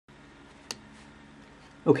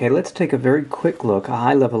Okay, let's take a very quick look, a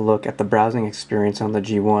high-level look at the browsing experience on the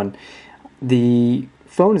G1. The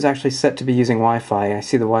phone is actually set to be using Wi-Fi. I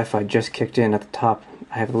see the Wi-Fi just kicked in at the top.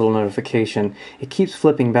 I have a little notification. It keeps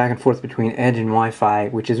flipping back and forth between Edge and Wi-Fi,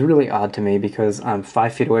 which is really odd to me because I'm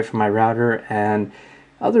 5 feet away from my router and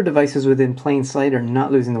other devices within plain sight are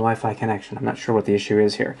not losing the Wi-Fi connection. I'm not sure what the issue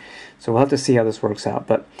is here. So we'll have to see how this works out.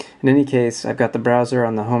 But in any case, I've got the browser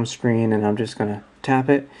on the home screen and I'm just going to tap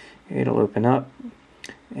it. It'll open up.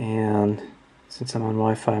 And since I'm on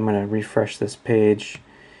Wi-Fi, I'm going to refresh this page.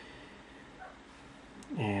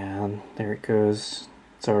 And there it goes.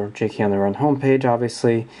 It's our JK on the Run homepage,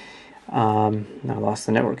 obviously. Now I lost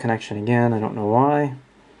the network connection again. I don't know why.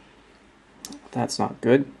 That's not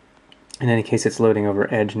good. In any case, it's loading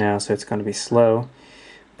over Edge now, so it's going to be slow.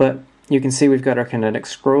 But you can see we've got our kinetic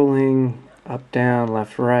scrolling, up, down,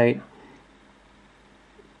 left, right.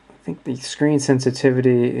 I think the screen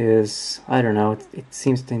sensitivity is, I don't know, it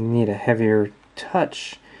seems to need a heavier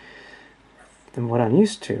touch than what I'm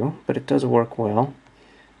used to, but it does work well.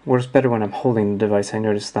 Works better when I'm holding the device, I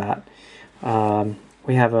noticed that.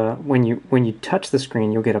 We have a, when you touch the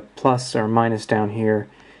screen, you'll get a plus or minus down here.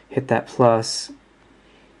 Hit that plus.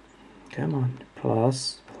 Come on,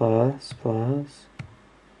 plus, plus, plus,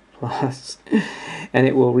 plus. And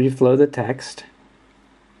it will reflow the text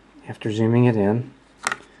after zooming it in.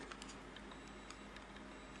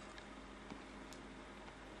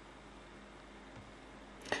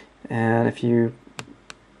 And if you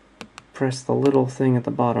press the little thing at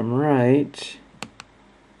the bottom right,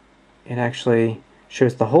 it actually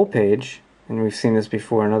shows the whole page, and we've seen this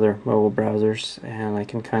before in other mobile browsers, and I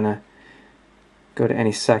can kind of go to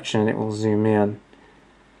any section and it will zoom in.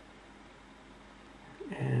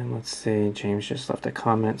 And let's see, James just left a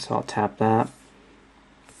comment, so I'll tap that.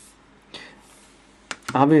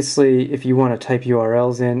 Obviously, if you want to type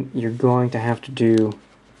URLs in, you're going to have to do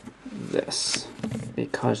this,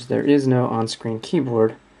 because there is no on-screen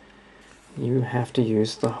keyboard. You have to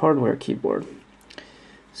use the hardware keyboard.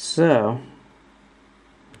 So,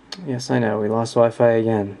 yes, I know, we lost Wi-Fi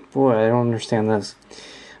again. Boy, I don't understand this.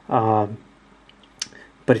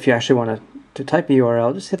 But if you actually want to type a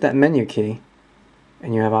URL, just hit that menu key,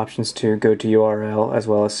 and you have options to go to URL as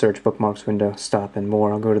well as search, bookmarks, window, stop, and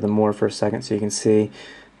more. I'll go to the more for a second so you can see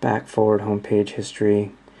back, forward, home page,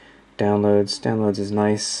 history, downloads. Downloads is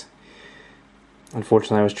nice.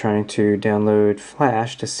 Unfortunately, I was trying to download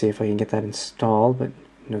Flash to see if I can get that installed, but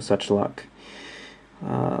no such luck.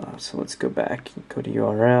 So let's go back, go to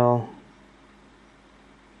URL,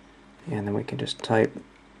 and then we can just type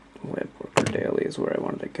Web Worker Daily is where I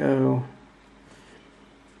wanted to go.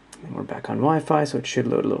 And we're back on Wi-Fi, so it should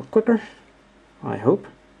load a little quicker, I hope.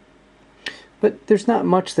 But there's not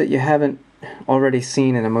much that you haven't already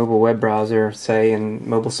seen in a mobile web browser, say in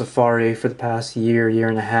mobile Safari for the past year, year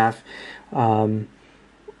and a half.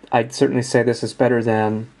 I'd certainly say this is better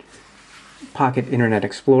than Pocket Internet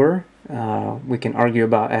Explorer. We can argue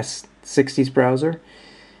about S60's browser,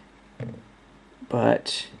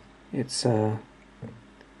 but it's you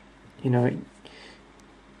know,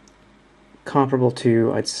 comparable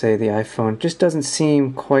to, I'd say, the iPhone. Just doesn't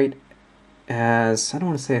seem quite as, I don't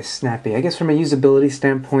want to say as snappy. I guess from a usability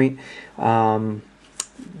standpoint, not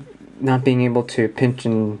being able to pinch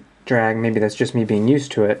and drag, maybe that's just me being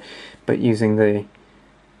used to it, but using the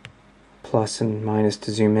plus and minus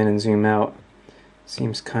to zoom in and zoom out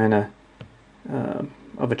seems kind of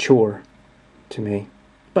a chore to me.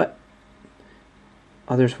 But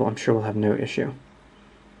others will, I'm sure, will have no issue.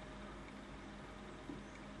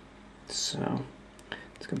 So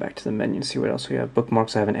let's go back to the menu and see what else we have.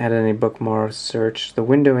 Bookmarks, I haven't added any bookmarks. Search, the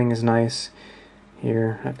windowing is nice.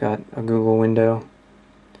 Here I've got a Google window.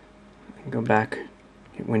 I can go back,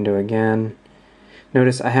 hit window again.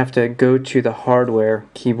 Notice I have to go to the hardware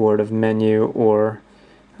keyboard of menu or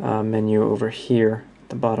menu over here at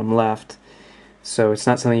the bottom left. So it's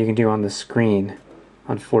not something you can do on the screen,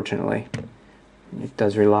 unfortunately. It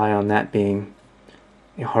does rely on that being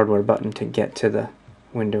a hardware button to get to the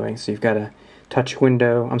windowing. So you've got to touch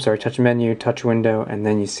menu, touch window, and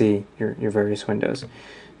then you see your various windows.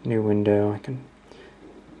 New window, it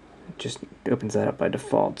just opens that up by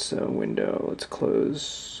default. So window, let's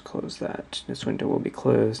close that. This window will be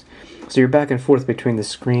closed. So you're back and forth between the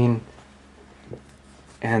screen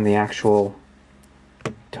and the actual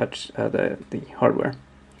touch, the hardware.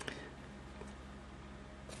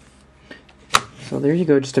 So there you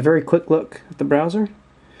go, just a very quick look at the browser.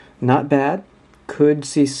 Not bad. Could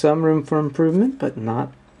see some room for improvement, but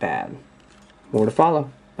not bad. More to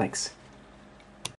follow. Thanks.